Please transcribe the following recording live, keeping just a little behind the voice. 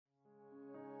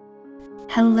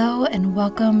Hello and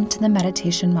welcome to the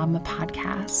Meditation Mama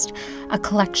podcast, a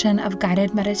collection of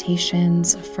guided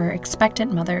meditations for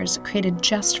expectant mothers created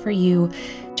just for you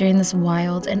during this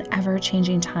wild and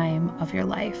ever-changing time of your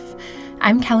life.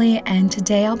 I'm Kelly, and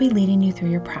today I'll be leading you through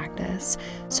your practice.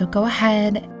 So go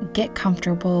ahead, get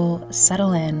comfortable,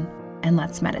 settle in, and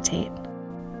let's meditate.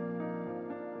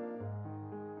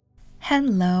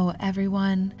 Hello,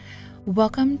 everyone.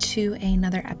 Welcome to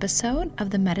another episode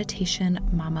of the Meditation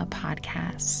Mama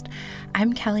podcast.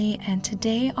 I'm Kelly, and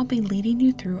today I'll be leading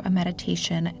you through a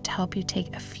meditation to help you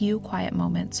take a few quiet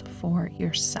moments for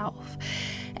yourself.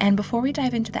 And before we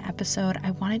dive into the episode,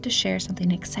 I wanted to share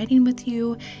something exciting with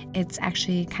you. It's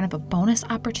actually kind of a bonus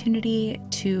opportunity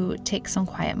to take some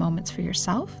quiet moments for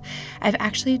yourself. I've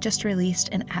actually just released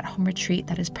an at-home retreat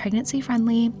that is pregnancy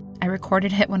friendly. I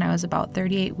recorded it when I was about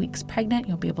 38 weeks pregnant.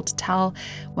 You'll be able to tell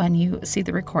when you see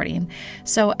the recording.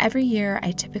 So every year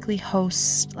I typically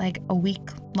host like a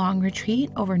week-long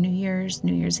retreat over New Year's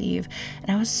Eve.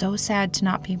 And I was so sad to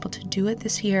not be able to do it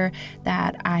this year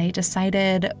that I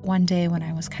decided one day when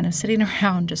I was kind of sitting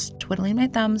around just twiddling my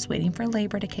thumbs, waiting for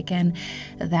labor to kick in,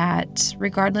 that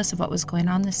regardless of what was going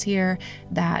on this year,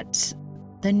 that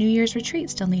the New Year's retreat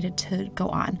still needed to go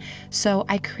on. So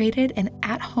I created an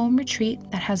at-home retreat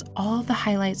that has all of the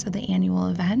highlights of the annual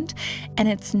event, and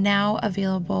it's now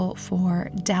available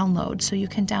for download. So you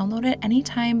can download it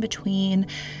anytime between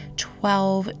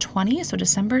 12/20, so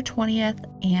December 20th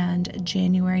and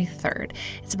January 3rd.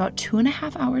 It's about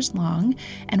 2.5 hours long,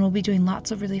 and we'll be doing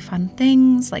lots of really fun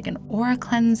things like an aura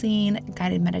cleansing,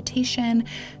 guided meditation,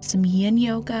 some yin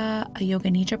yoga, a yoga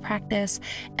nidra practice,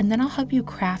 and then I'll help you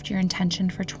craft your intention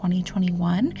for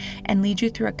 2021 and lead you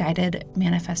through a guided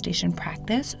manifestation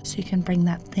practice so you can bring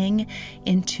that thing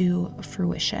into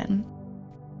fruition.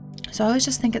 So I always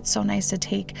just think it's so nice to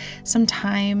take some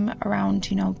time around,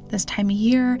 this time of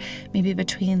year, maybe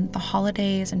between the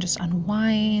holidays, and just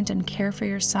unwind and care for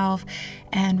yourself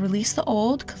and release the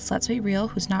old, because let's be real,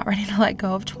 who's not ready to let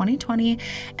go of 2020,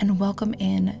 and welcome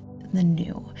in the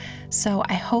new. So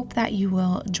I hope that you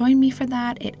will join me for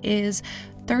that. It is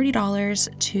 $30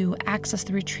 to access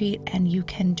the retreat, and you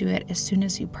can do it as soon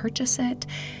as you purchase it.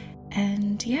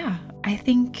 And yeah, I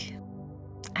think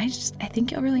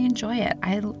you'll really enjoy it.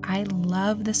 I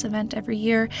love this event every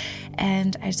year,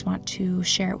 and I just want to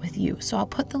share it with you. So I'll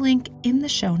put the link in the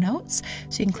show notes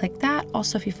so you can click that.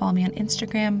 Also, if you follow me on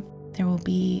Instagram, there will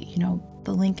be,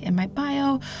 the link in my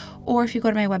bio, or if you go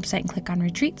to my website and click on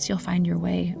retreats, you'll find your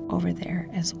way over there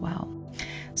as well.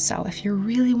 So if you're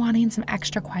really wanting some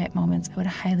extra quiet moments, I would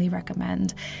highly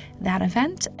recommend that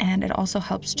event. And it also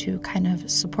helps to kind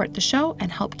of support the show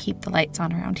and help keep the lights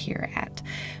on around here at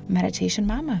Meditation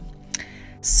Mama.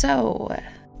 So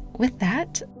with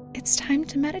that, it's time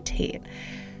to meditate.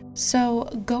 So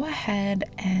go ahead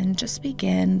and just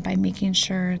begin by making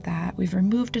sure that we've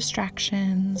removed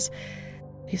distractions,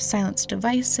 we've silenced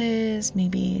devices,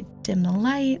 maybe dim the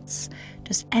lights,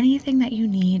 just anything that you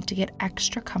need to get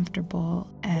extra comfortable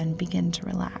and begin to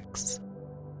relax.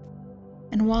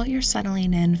 And while you're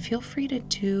settling in, feel free to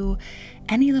do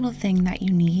any little thing that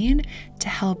you need to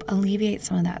help alleviate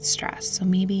some of that stress. So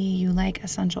maybe you like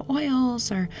essential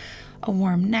oils or a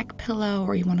warm neck pillow,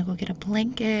 or you want to go get a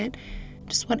blanket,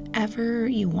 just whatever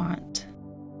you want.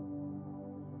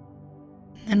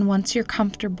 And once you're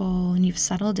comfortable and you've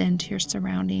settled into your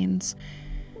surroundings,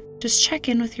 just check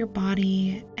in with your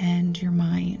body and your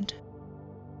mind.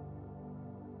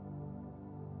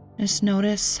 Just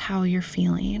notice how you're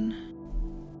feeling.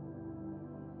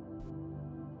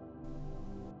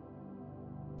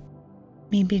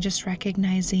 Maybe just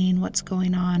recognizing what's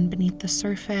going on beneath the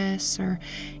surface or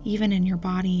even in your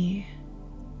body.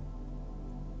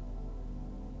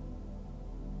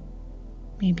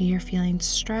 Maybe you're feeling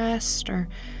stressed or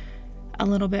a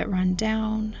little bit run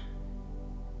down.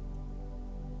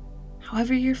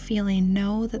 However you're feeling,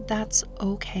 know that that's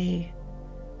okay.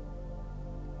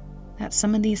 That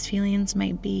some of these feelings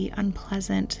might be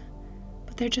unpleasant,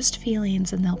 but they're just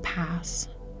feelings and they'll pass.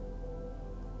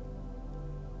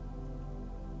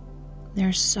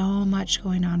 There's so much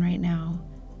going on right now,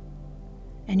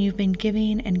 and you've been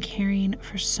giving and caring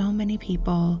for so many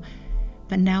people,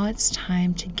 but now it's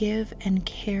time to give and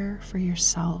care for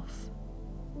yourself.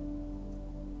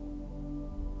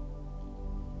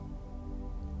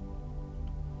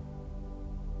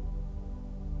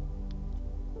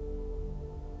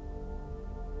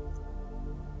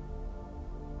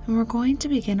 And we're going to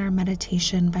begin our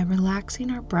meditation by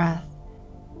relaxing our breath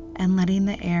and letting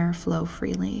the air flow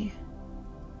freely.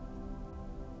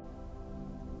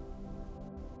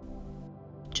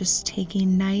 Just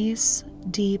taking nice,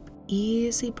 deep,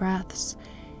 easy breaths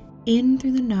in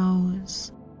through the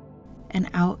nose and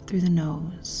out through the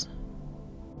nose.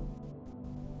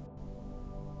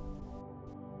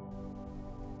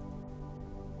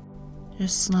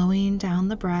 Just slowing down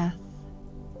the breath,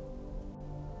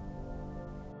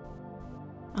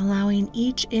 allowing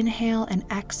each inhale and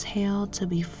exhale to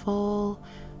be full,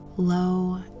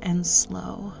 low, and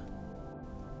slow.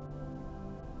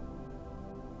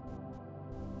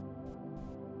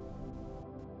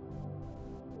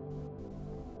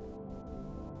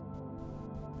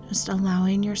 Just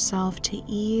allowing yourself to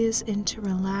ease into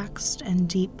relaxed and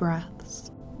deep breaths.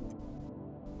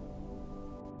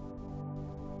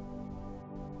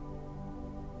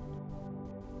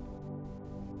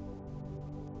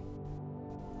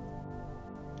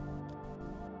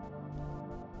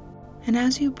 And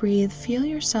as you breathe, feel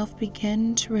yourself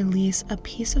begin to release a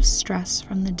piece of stress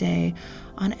from the day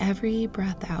on every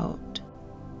breath out.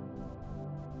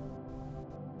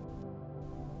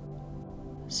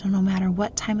 So no matter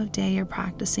what time of day you're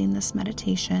practicing this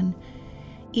meditation,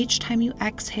 each time you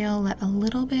exhale, let a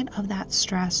little bit of that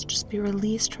stress just be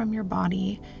released from your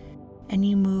body, and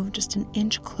you move just an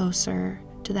inch closer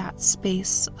to that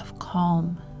space of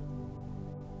calm.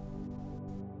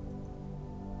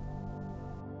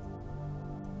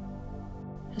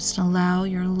 Just allow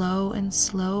your low and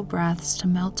slow breaths to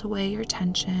melt away your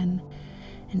tension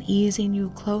and easing you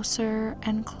closer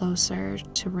and closer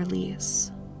to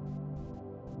release.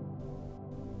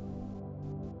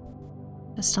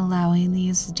 Just allowing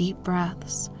these deep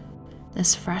breaths,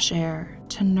 this fresh air,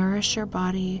 to nourish your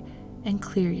body and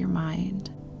clear your mind.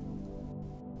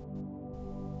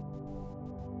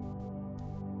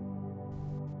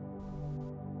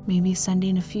 Maybe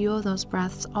sending a few of those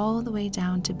breaths all the way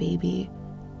down to baby,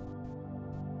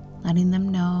 letting them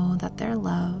know that they're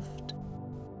loved,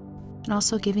 and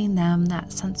also giving them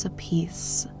that sense of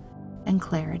peace and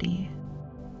clarity.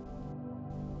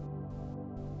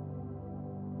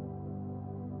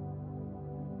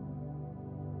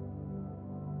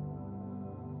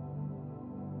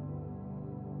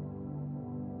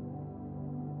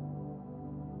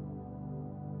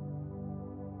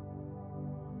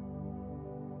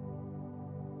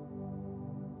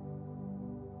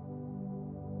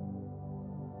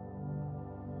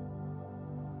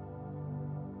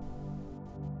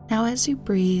 Now, as you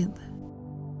breathe,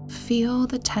 feel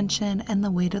the tension and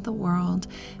the weight of the world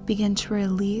begin to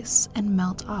release and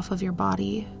melt off of your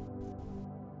body.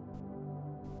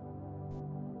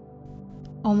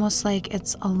 Almost like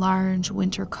it's a large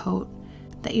winter coat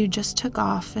that you just took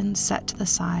off and set to the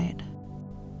side.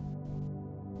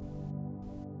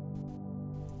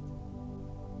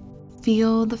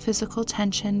 Feel the physical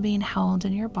tension being held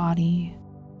in your body.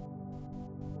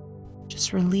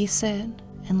 Just release it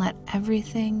and let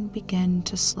everything begin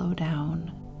to slow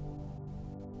down.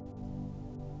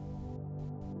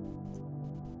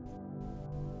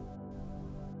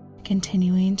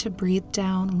 Continuing to breathe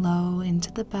down low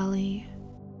into the belly,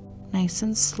 nice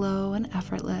and slow and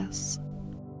effortless.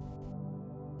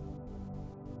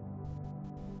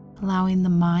 Allowing the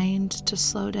mind to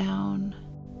slow down.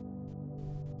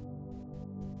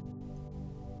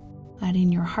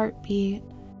 Letting your heartbeat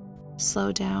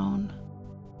slow down.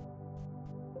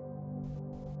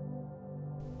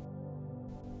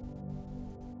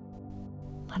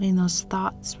 Letting those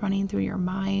thoughts running through your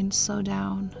mind slow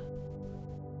down.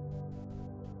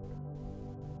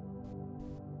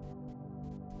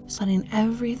 Just letting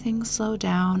everything slow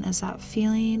down as that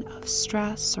feeling of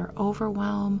stress or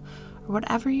overwhelm or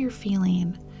whatever you're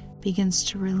feeling begins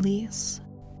to release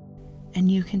and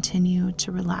you continue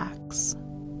to relax.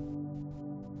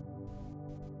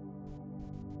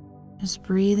 Just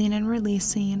breathing and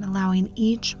releasing, allowing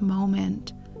each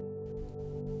moment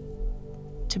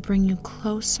to bring you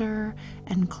closer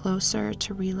and closer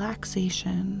to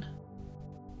relaxation.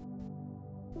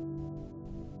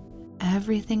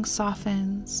 Everything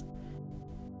softens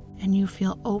and you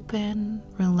feel open,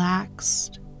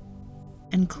 relaxed,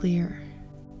 and clear.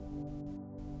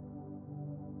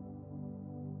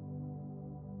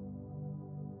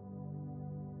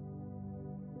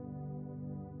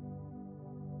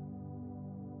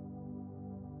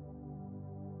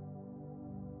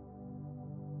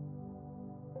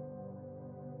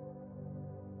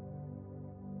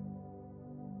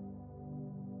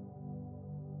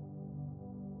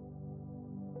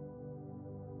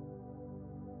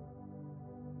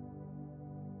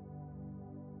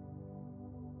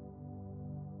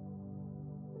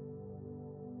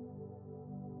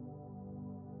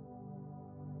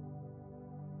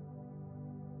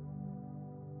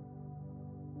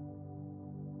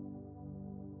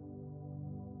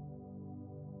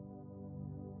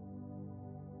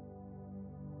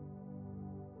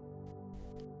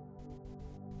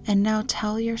 And now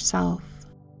tell yourself,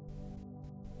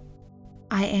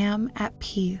 I am at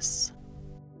peace.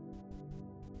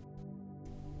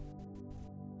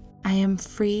 I am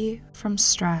free from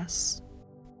stress.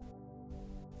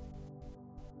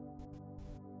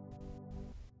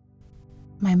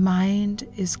 My mind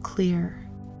is clear.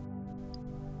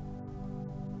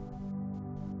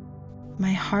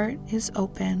 My heart is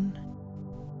open.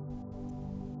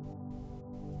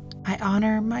 I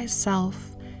honor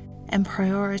myself and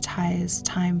prioritize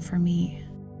time for me.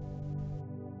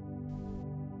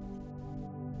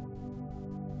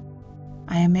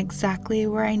 I am exactly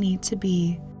where I need to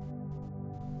be,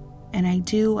 and I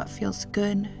do what feels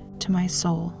good to my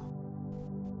soul.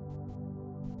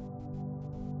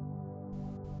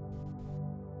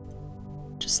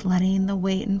 Just letting the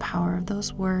weight and power of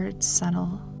those words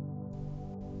settle.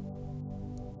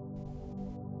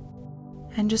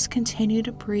 And just continue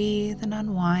to breathe and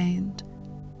unwind,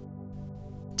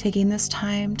 taking this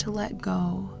time to let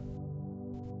go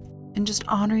and just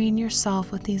honoring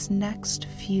yourself with these next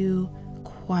few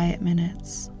quiet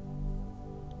minutes.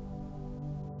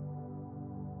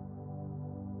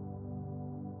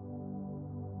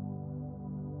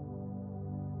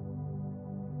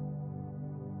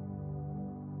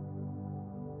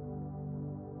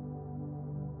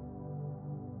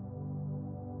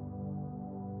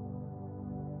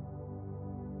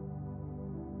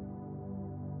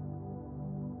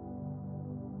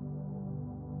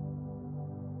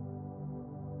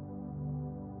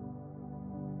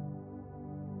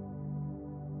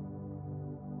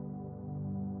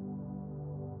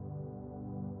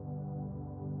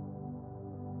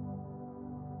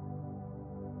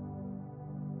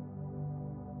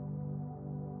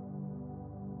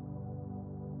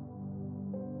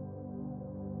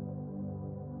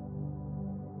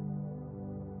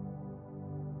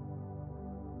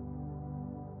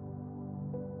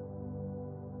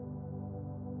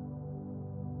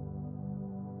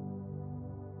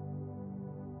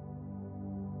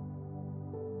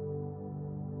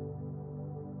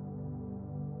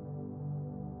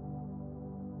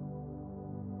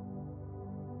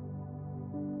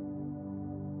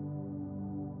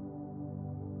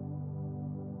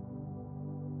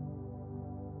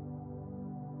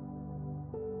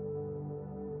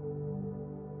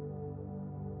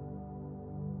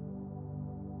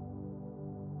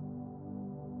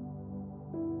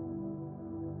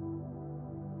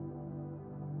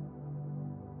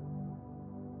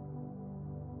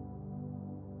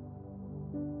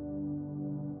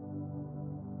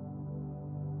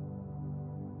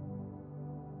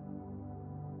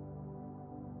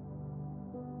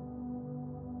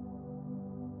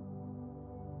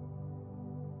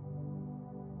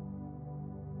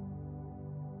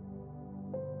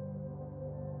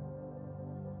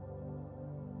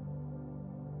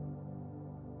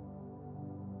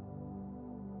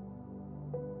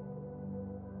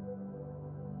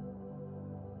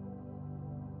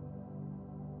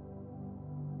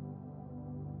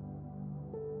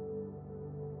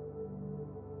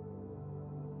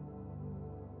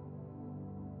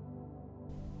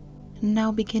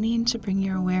 Now beginning to bring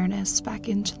your awareness back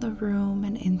into the room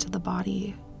and into the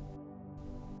body.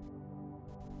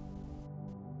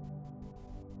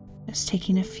 Just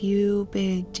taking a few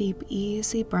big, deep,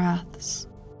 easy breaths.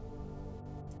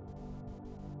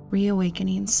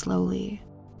 Reawakening slowly.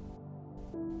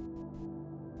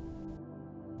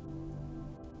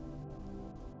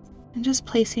 And just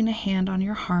placing a hand on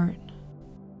your heart.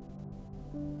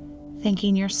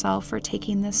 Thanking yourself for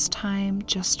taking this time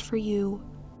just for you.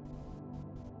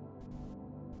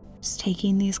 Just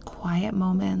taking these quiet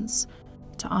moments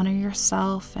to honor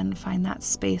yourself and find that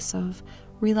space of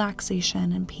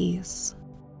relaxation and peace.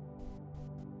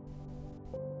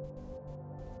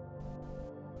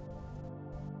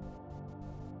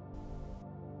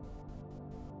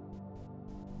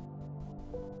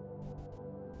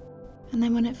 And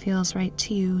then when it feels right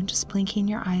to you, just blinking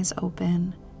your eyes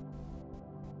open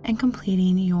and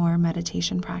completing your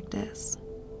meditation practice.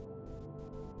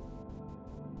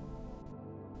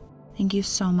 Thank you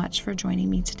so much for joining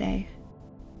me today.